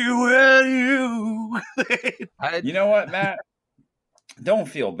be with you. You know what, Matt? Don't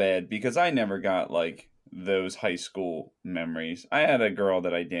feel bad because I never got like those high school memories. I had a girl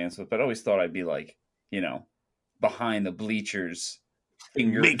that I danced with, but I always thought I'd be like, behind the bleachers,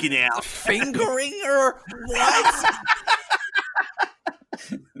 making out, fingering her. What?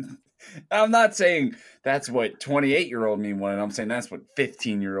 I'm not saying that's what 28-year-old me wanted. I'm saying that's what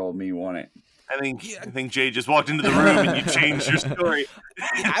 15-year-old me wanted. I think Jay just walked into the room and you changed your story.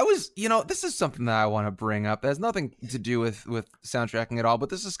 I was, this is something that I want to bring up. It has nothing to do with soundtracking at all, but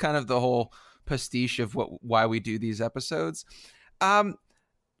this is kind of the whole pastiche of why we do these episodes.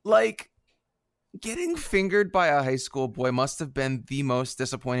 Like getting fingered by a high school boy must have been the most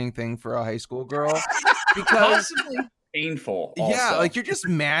disappointing thing for a high school girl because painful. Also. Yeah, like you're just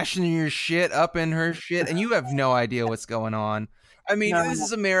mashing your shit up in her shit and you have no idea what's going on. I mean, this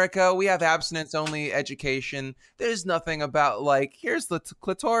is America. We have abstinence-only education. There's nothing about, like, here's the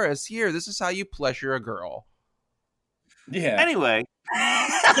clitoris. Here, this is how you pleasure a girl. Yeah. Anyway.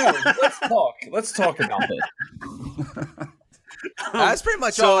 No, let's talk about it. That's pretty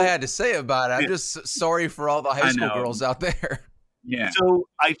much all I had to say about it. I'm just sorry for all the high school girls out there. Yeah. So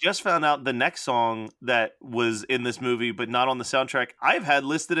I just found out the next song that was in this movie, but not on the soundtrack, I've had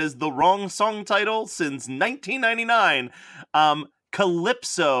listed as the wrong song title since 1999.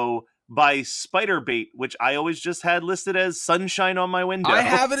 Calypso by Spiderbait, which I always just had listed as Sunshine on My Window. I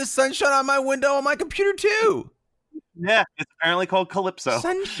have it as Sunshine on My Window on my computer too. Yeah, it's apparently called Calypso.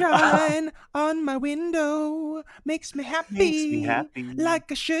 Sunshine on my window makes me happy,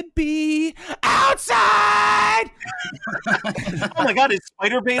 like I should be outside. Oh my God, is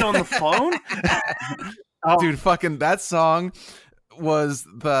Spiderbait on the phone? Dude, fucking that song was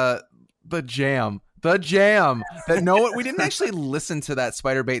the jam. The jam. We didn't actually listen to that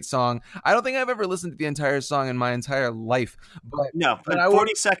Spiderbait song. I don't think I've ever listened to the entire song in my entire life. But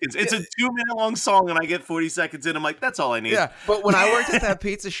 40 seconds. It's a 2-minute long song, and I get 40 seconds in. I'm like, that's all I need. Yeah, but when I worked at that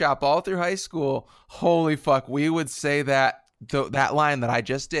pizza shop all through high school, holy fuck, we would say that line that I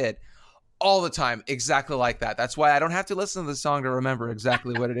just did all the time, exactly like that. That's why I don't have to listen to the song to remember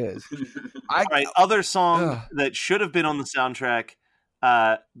exactly what it is. All right, other song that should have been on the soundtrack,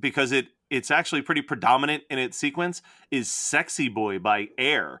 because it's actually pretty predominant in its sequence, is Sexy Boy by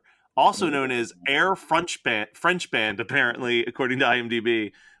Air, also known as Air French Band, apparently, according to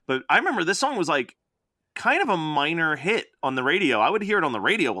IMDb. But I remember this song was like kind of a minor hit on the radio. I would hear it on the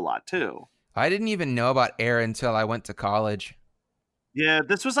radio a lot too. I didn't even know about Air until I went to college. Yeah,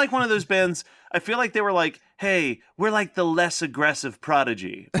 this was like one of those bands. I feel like they were like, hey, we're like the less aggressive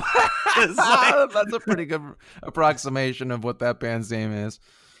Prodigy. That's a pretty good approximation of what that band's name is.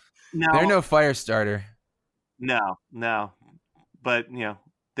 No, they're no Firestarter. No. But,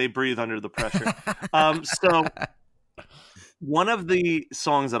 they breathe under the pressure. So one of the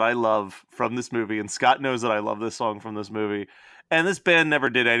songs that I love from this movie, and Scott knows that I love this song from this movie, and this band never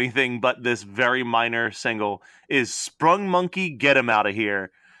did anything but this very minor single, is Sprung Monkey, Get 'Em Outta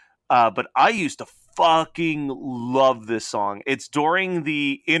Here. But I used to fucking love this song. It's during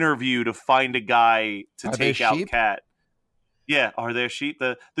the interview to find a guy to take out Cat. Yeah, are there sheep?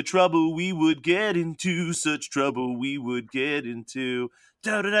 The trouble we would get into, such trouble we would get into.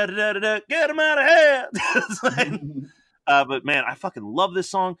 Da da da da da da. Get 'em out of here. But man, I fucking love this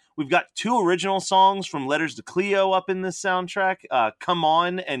song. We've got 2 original songs from Letters to Cleo up in this soundtrack. Come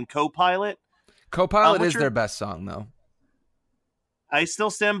On and Co-Pilot. Co-Pilot is their best song, though. I still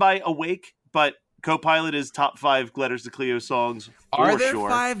stand by Awake, but Co-Pilot is top 5 Letters to Cleo songs. Are there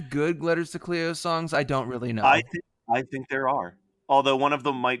 5 good Letters to Cleo songs? I don't really know. I think there are. Although one of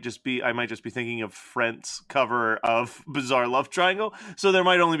them I might just be thinking of Frent's cover of Bizarre Love Triangle. So there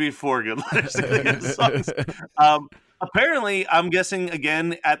might only be 4 good Letters to Cleo songs. Apparently, I'm guessing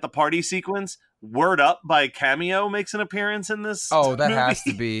again at the party sequence, Word Up by Cameo makes an appearance in this. Oh, that movie. Has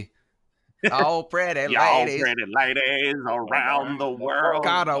to be. Oh, pretty ladies. Around the world.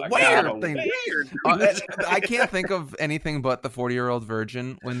 Got a weird thing. I can't think of anything but the 40-Year-Old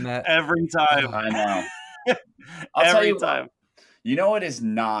Virgin when that. Every time. I know. I'll tell you time. You know it is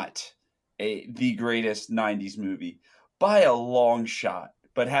not the greatest 90s movie by a long shot,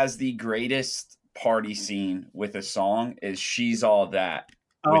 but has the greatest party scene with a song is She's All That.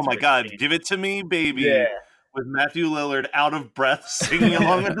 Oh my God. Give It to Me, Baby. Yeah. With Matthew Lillard out of breath singing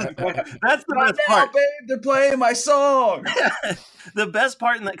along with the That's the best part. Babe, they're playing my song. The best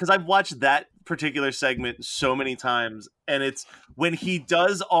part in that, because I've watched that particular segment so many times, and it's when he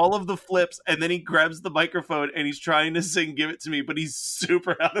does all of the flips and then he grabs the microphone and he's trying to sing Give It to Me, but he's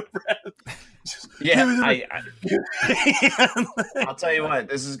super out of breath. I'll tell you what,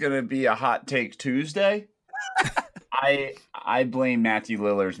 this is going to be a hot take Tuesday. I blame Matthew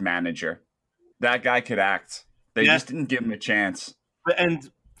Lillard's manager. That guy could act. They just didn't give him a chance.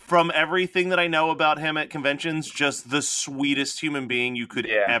 And from everything that I know about him at conventions, just the sweetest human being you could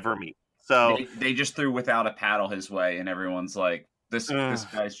ever meet. So they just threw Without a Paddle his way, and everyone's like, this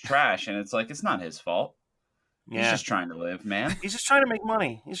guy's trash. And it's like, it's not his fault. He's just trying to live, man. He's just trying to make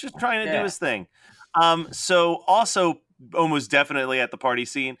money. He's just trying to do his thing. So also almost definitely at the party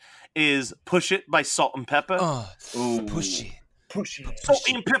scene is Push It by Salt and Pepper. Push it. Salt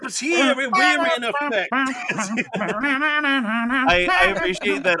and Pepper's here, and we're in effect. I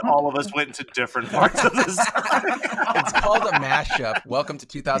appreciate that all of us went into different parts of this. It's called a mashup. Welcome to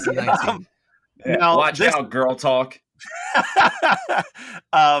 2019. Now, watch out, girl talk.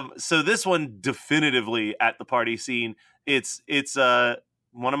 So this one definitively at the party scene. It's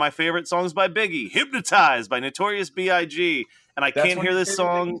one of my favorite songs by Biggie, "Hypnotized" by Notorious B.I.G. And I can't hear this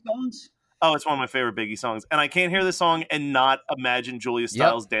song. Oh, it's one of my favorite Biggie songs. And I can't hear this song and not imagine Julia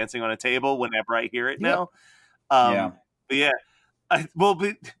Stiles dancing on a table whenever I hear it now. But yeah.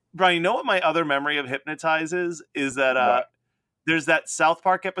 Brian, you know what my other memory of Hypnotize is? Is that there's that South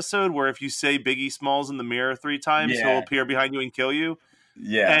Park episode where if you say Biggie Smalls in the mirror 3 times, he'll appear behind you and kill you.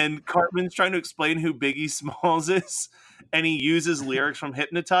 Yeah. And Cartman's trying to explain who Biggie Smalls is, and he uses lyrics from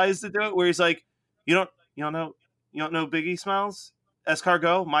Hypnotize to do it, where he's like, You don't know Biggie Smalls?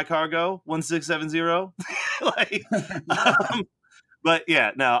 escargot, my cargo, 1670. Like, but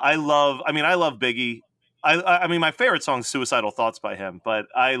yeah, no, I love Biggie. I mean, my favorite song is "Suicidal Thoughts" by him, but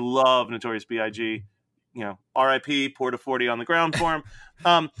I love Notorious B.I.G. You know, R.I.P. Port of 40 on the ground for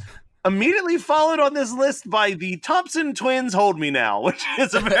him. Immediately followed on this list by the Thompson Twins, "Hold Me Now," which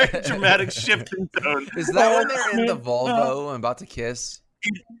is a very dramatic shift in tone. Is that when they're in the Volvo and about to kiss?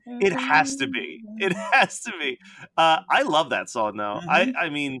 It has to be. It has to be. I love that song, though. I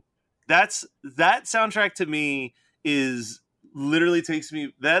mean, that soundtrack to me is literally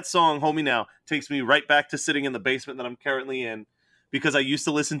that song, "Hold Me Now," takes me right back to sitting in the basement that I'm currently in, because I used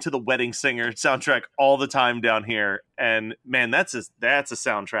to listen to the Wedding Singer soundtrack all the time down here, and man, that's a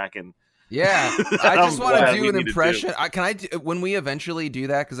soundtrack. And yeah, I just want to do an impression. Can I do, when we eventually do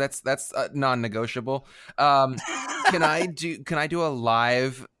that, because that's non-negotiable? Can I do a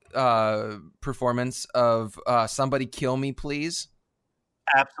live performance of "Somebody Kill Me, Please"?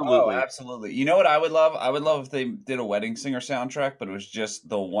 Absolutely. Oh, absolutely. You know what I would love? I would love if they did a Wedding Singer soundtrack, but it was just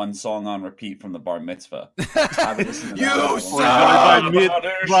the one song on repeat from the Bar Mitzvah. I would listen to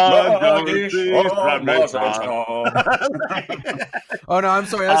Oh no, I'm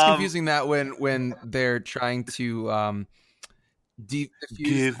sorry. I was confusing that when they're trying to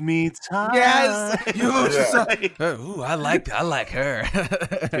give me time. Yes. Ooh, I like her.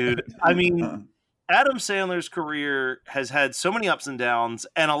 Dude, I mean, Adam Sandler's career has had so many ups and downs,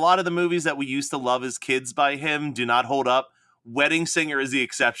 and a lot of the movies that we used to love as kids by him do not hold up. Wedding Singer is the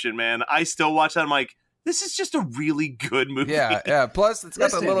exception, man. I still watch that. I'm like, this is just a really good movie. Yeah. Plus, it's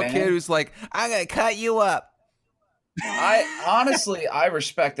got the little kid who's like, "I'm gonna cut you up." I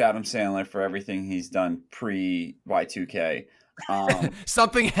respect Adam Sandler for everything he's done pre Y2K.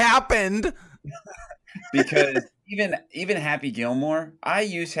 Something happened because even Happy Gilmore, I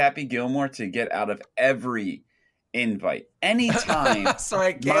use Happy Gilmore to get out of every invite. Anytime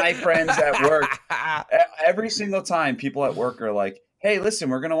my friends at work, every single time people at work are like, "Hey, listen,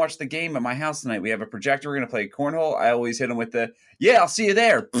 we're going to watch the game at my house tonight. We have a projector. We're going to play cornhole." I always hit them with "Yeah, I'll see you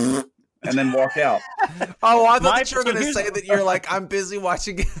there." And then walk out. Oh, I thought that you were going to say that you're like, "I'm busy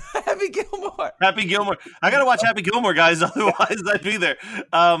watching Happy Gilmore." Happy Gilmore. I got to watch Happy Gilmore, guys. Otherwise, I'd be there.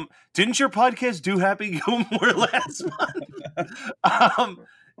 Didn't your podcast do Happy Gilmore last month?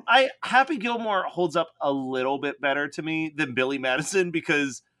 Happy Gilmore holds up a little bit better to me than Billy Madison,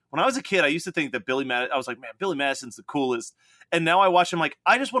 because when I was a kid, I used to think that I was like, man, Billy Madison's the coolest. And now I watch him like,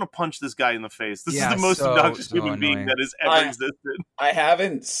 I just want to punch this guy in the face. This is the most obnoxious human being that has ever existed. I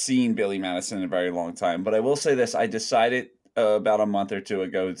haven't seen Billy Madison in a very long time, but I will say this. I decided about a month or two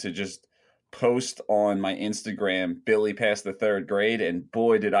ago to just post on my Instagram, Billy passed the third grade, and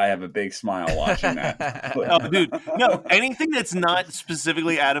boy, did I have a big smile watching that. Oh, dude. No, anything that's not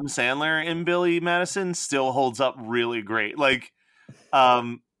specifically Adam Sandler in Billy Madison still holds up really great. Like,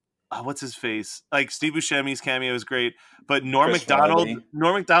 what's his face? Like, Steve Buscemi's cameo is great, but Norm Macdonald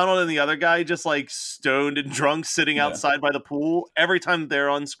and the other guy just like stoned and drunk sitting outside by the pool. Every time they're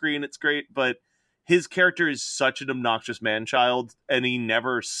on screen, it's great, but his character is such an obnoxious man-child, and he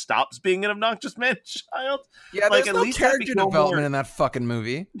never stops being an obnoxious man-child. Yeah, like, there's no character development in that fucking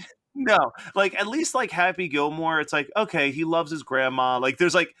movie. No, like, at least like Happy Gilmore, it's like, okay, he loves his grandma. Like,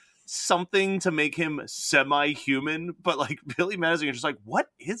 there's like something to make him semi-human, but like Billy Madison, you're just like, what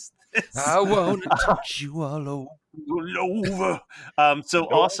is this? I want to touch you all over. So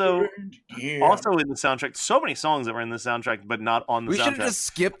also in the soundtrack, so many songs that were in the soundtrack, but not on the soundtrack. We should have just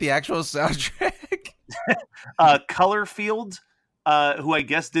skipped the actual soundtrack. Colorfield, who I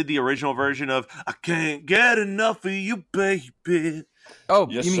guess did the original version of "I Can't Get Enough of You, Baby." Oh,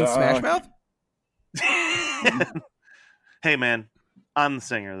 yes, you mean Smash Mouth? Hey, man, I'm the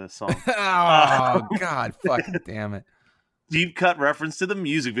singer of this song. Oh, God, fucking damn it. Deep cut reference to the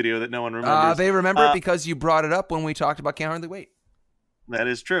music video that no one remembers. They remember it because you brought it up when we talked about Can't Hardly Wait. That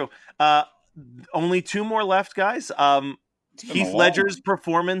is true. Only two more left, guys. Heath Ledger's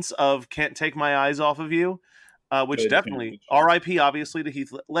performance of "Can't Take My Eyes Off of You," which definitely R.I.P. obviously to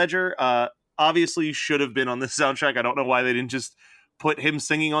Heath Ledger. Obviously should have been on this soundtrack. I don't know why they didn't just put him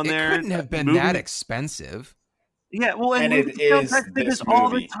singing on there. It couldn't have been that expensive. Yeah, well, and it is this all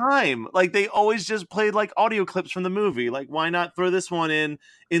the time. Like, they always just played like audio clips from the movie. Like, why not throw this one in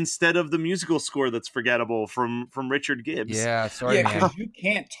instead of the musical score that's forgettable from Richard Gibbs? Yeah, sorry, man. Because you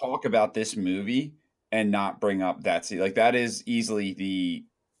can't talk about this movie and not bring up that scene. Like, that is easily the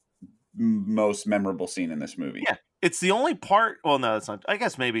most memorable scene in this movie. Yeah, it's the only part. Well, no, that's not. I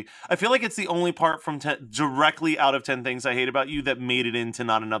guess maybe. I feel like it's the only part from directly out of 10 Things I Hate About You that made it into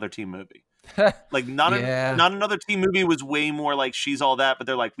Not Another Teen Movie. Like, not Another Teen Movie was way more like She's All That, but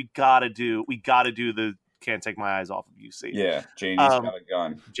they're like, we gotta do the Can't Take My Eyes Off of You scene. Yeah, Janie's got a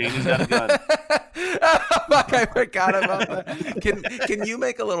gun. Janie's got a gun. Fuck, I forgot about that. Can you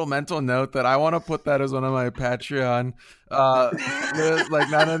make a little mental note that I want to put that as one of my Patreon, like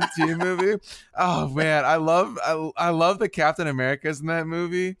not a teen movie? Oh man, I love the Captain Americas in that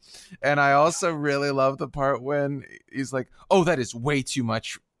movie, and I also really love the part when he's like, "Oh, that is way too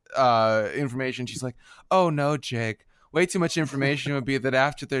much information." She's like, "Oh no, Jake. Way too much information would be that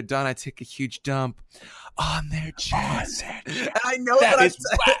after they're done, I take a huge dump on their chest." I know that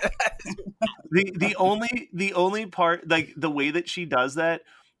the only part, like the way that she does that,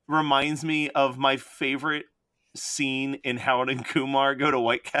 reminds me of my favorite scene in Harold and Kumar Go to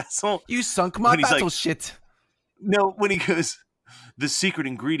White Castle. You sunk my battle shit. No, when he goes, "The secret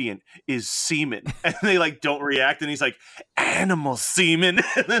ingredient is semen," and they like don't react, and he's like, "Animal semen,"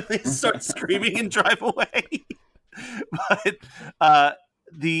 and then they start screaming and drive away. But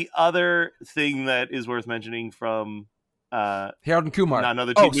the other thing that is worth mentioning from Harold and Kumar, not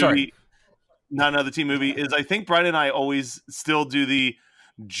another teen movie, is I think Brian and I always still do the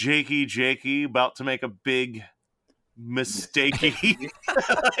Jakey about to make a big mistakey.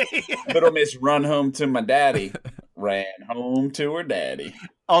 Little Miss run home to my daddy, ran home to her daddy.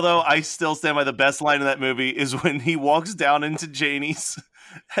 Although I still stand by the best line in that movie is when he walks down into Janie's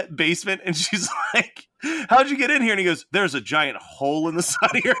basement and she's like, "How'd you get in here?" And he goes, "There's a giant hole in the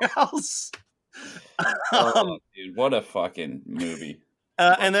side of your house." Dude, what a fucking movie.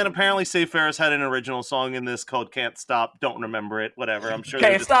 And then apparently Save Ferris had an original song in this called "Can't Stop." Don't remember it. Whatever. I'm sure.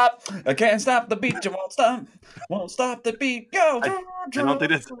 Can't stop. I can't stop the beat. You won't stop the beat. Go. I don't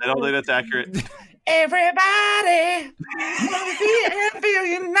think that's accurate. Everybody, feel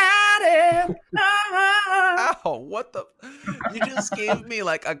united. Ow, what the? You just gave me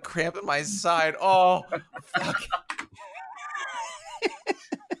like a cramp in my side. Oh, fuck.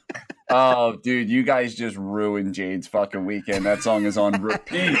 Oh, dude, you guys just ruined Jade's fucking weekend. That song is on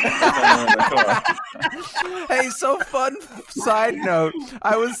repeat. Hey, so fun side note.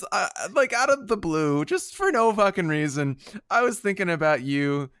 I was like out of the blue, just for no fucking reason, I was thinking about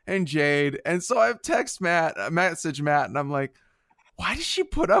you and Jade. And so I message Matt, and I'm like, why does she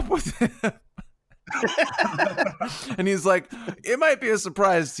put up with him? And he's like, it might be a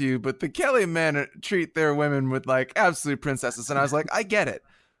surprise to you, but the Kelly men treat their women with like absolute princesses. And I was like, I get it.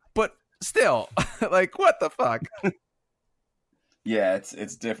 But still, like, what the fuck? Yeah,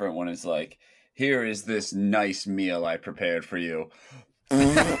 it's different when it's like, here is this nice meal I prepared for you.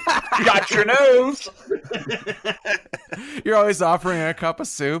 Got your nose. You're always offering a cup of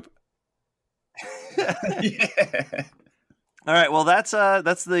soup. Yeah. All right, well, that's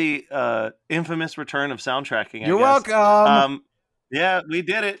the infamous return of soundtracking. You're welcome. Yeah, we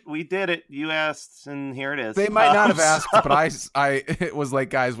did it. You asked, and here it is. They might not have asked, but I it was like,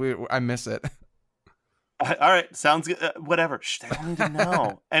 guys, I miss it. All right, sounds good. Whatever. Shh, they don't need to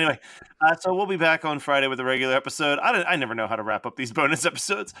know. Anyway, so we'll be back on Friday with a regular episode. I never know how to wrap up these bonus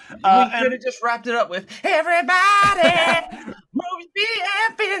episodes. We could have just wrapped it up with everybody, move your feet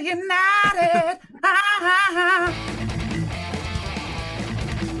and feel united.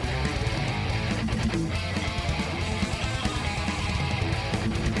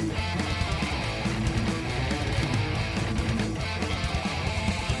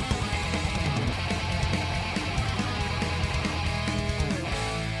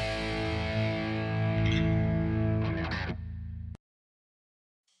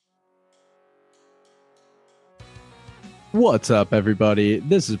 What's up, everybody?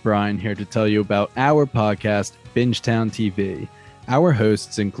 This is Brian here to tell you about our podcast, Bingetown TV. Our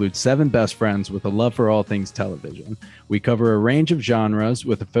hosts include 7 best friends with a love for all things television. We cover a range of genres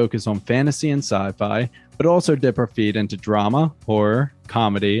with a focus on fantasy and sci-fi, but also dip our feet into drama, horror,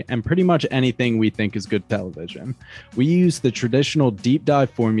 comedy, and pretty much anything we think is good television. We use the traditional deep dive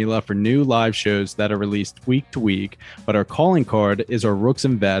formula for new live shows that are released week to week, but our calling card is our Rooks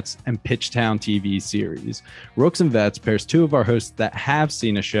and Vets and Pitchtown TV series. Rooks and Vets pairs 2 of our hosts that have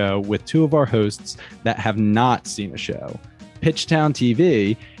seen a show with 2 of our hosts that have not seen a show. Pitchtown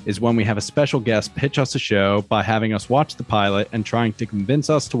TV is when we have a special guest pitch us a show by having us watch the pilot and trying to convince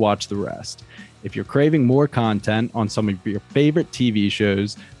us to watch the rest. If you're craving more content on some of your favorite TV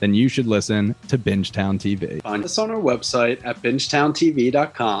shows, then you should listen to Bingetown TV. Find us on our website at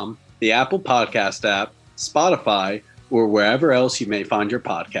bingetowntv.com, the Apple Podcast app, Spotify, or wherever else you may find your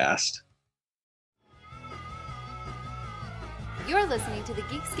podcast. You're listening to the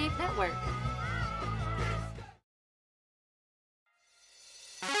Geekscape Network.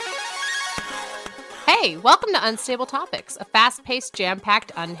 Hey, welcome to Unstable Topics, a fast-paced,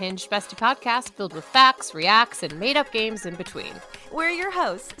 jam-packed, unhinged bestie podcast filled with facts, reacts, and made-up games in between. We're your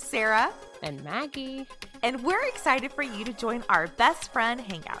hosts, Sarah, And Maggie. And we're excited for you to join our best friend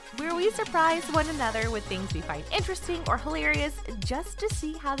hangout, where we surprise one another with things we find interesting or hilarious just to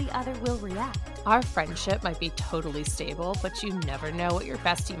see how the other will react. Our friendship might be totally stable, but you never know what your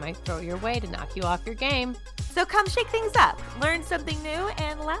bestie might throw your way to knock you off your game. So come shake things up, learn something new,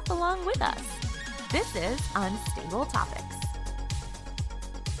 and laugh along with us. This is Unstable Topics.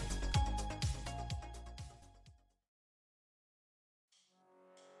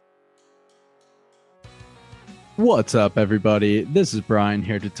 What's up, everybody? This is Brian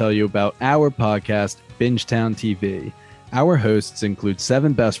here to tell you about our podcast, Bingetown TV. Our hosts include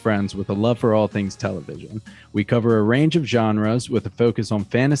 7 best friends with a love for all things television. We cover a range of genres with a focus on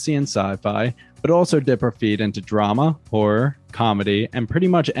fantasy and sci-fi, but also dip our feet into drama, horror, comedy, and pretty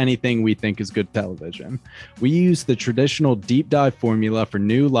much anything we think is good television. We use the traditional deep dive formula for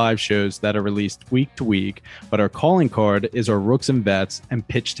new live shows that are released week to week, but our calling card is our Rooks and Vets and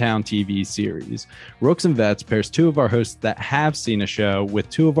Pitchtown TV series. Rooks and Vets pairs 2 of our hosts that have seen a show with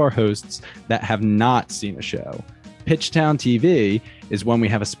 2 of our hosts that have not seen a show. Pitchtown TV is when we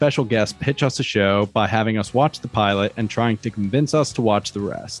have a special guest pitch us a show by having us watch the pilot and trying to convince us to watch the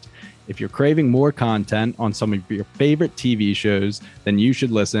rest. If you're craving more content on some of your favorite TV shows, then you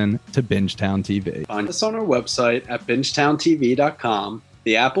should listen to Bingetown TV. Find us on our website at bingetowntv.com,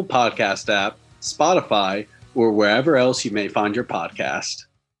 the Apple Podcast app, Spotify, or wherever else you may find your podcast.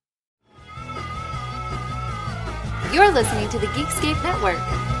 You're listening to the Geekscape Network.